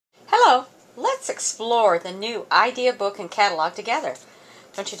let's explore the new idea book and catalog together.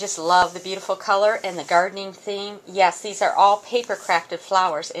 Don't you just love the beautiful color and the gardening theme? Yes, these are all paper crafted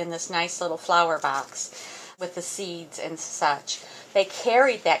flowers in this nice little flower box with the seeds and such. They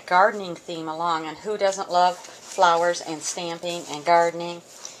carried that gardening theme along, and who doesn't love flowers and stamping and gardening?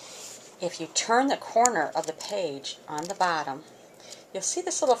 If you turn the corner of the page on the bottom, you'll see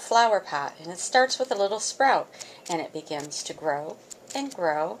this little flower pot, and it starts with a little sprout, and it begins to grow and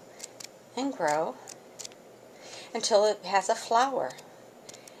grow and grow until it has a flower.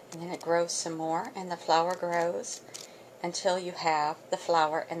 And then it grows some more, and the flower grows until you have the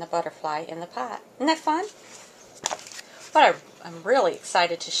flower and the butterfly in the pot. Isn't that fun? What I'm really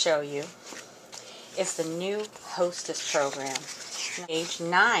excited to show you is the new Hostess program. Page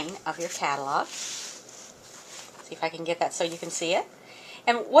 9 of your catalog. See if I can get that so you can see it.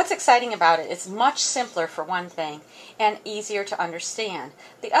 And what's exciting about it, it's much simpler for one thing and easier to understand.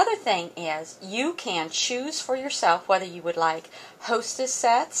 The other thing is you can choose for yourself whether you would like Hostess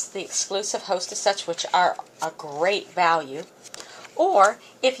sets, the exclusive Hostess sets, which are a great value, or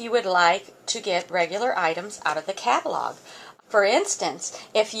if you would like to get regular items out of the catalog. For instance,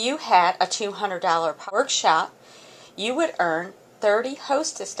 if you had a $200 workshop, you would earn 30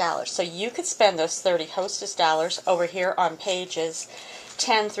 Hostess dollars. So you could spend those 30 Hostess dollars over here on pages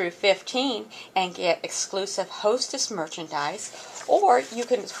 10 through 15 and get exclusive Hostess merchandise, or you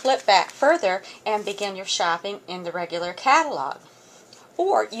can flip back further and begin your shopping in the regular catalog.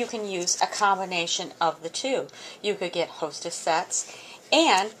 Or you can use a combination of the two. You could get Hostess sets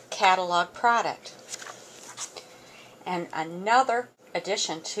and catalog product. And another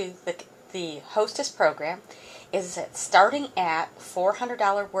addition to the Hostess program is that starting at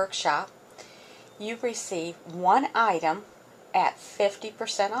 $400 workshop, you receive one item at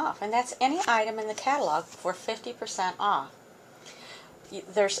 50% off, and that's any item in the catalog for 50% off.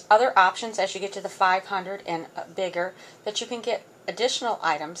 There's other options as you get to the 500 and bigger that you can get additional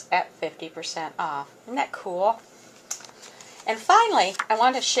items at 50% off. Isn't that cool? And finally, I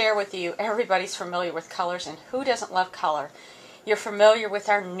want to share with you, everybody's familiar with colors, and who doesn't love color? You're familiar with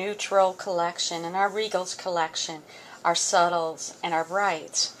our neutral collection and our regals collection, our subtles and our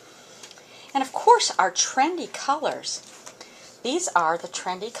brights. And of course, our trendy colors. These are the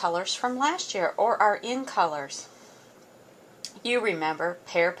trendy colors from last year, or our in colors. You remember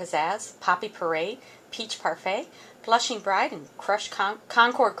Pear Pizzazz, Poppy Parade, Peach Parfait, Blushing Bride, and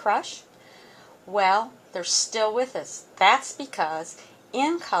Concord Crush? Well, they're still with us. That's because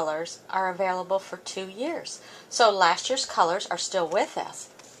in colors are available for 2 years. So last year's colors are still with us,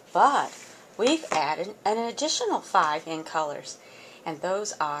 but we've added an additional 5 in colors, and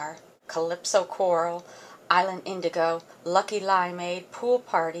those are Calypso Coral, Island Indigo, Lucky Limeade, Pool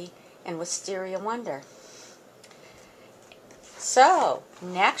Party, and Wisteria Wonder. So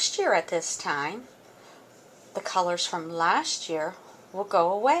next year at this time, the colors from last year will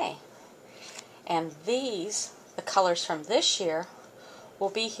go away, and these, the colors from this year, will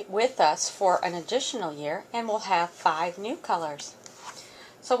be with us for an additional year, and we'll have 5 new colors.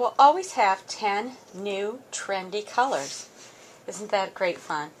 So we'll always have 10 new trendy colors. Isn't that great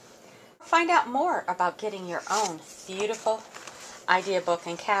fun? Find out more about getting your own beautiful idea book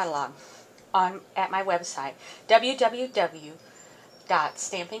and catalog at my website,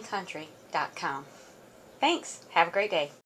 www.stampingcountry.com. Thanks. Have a great day.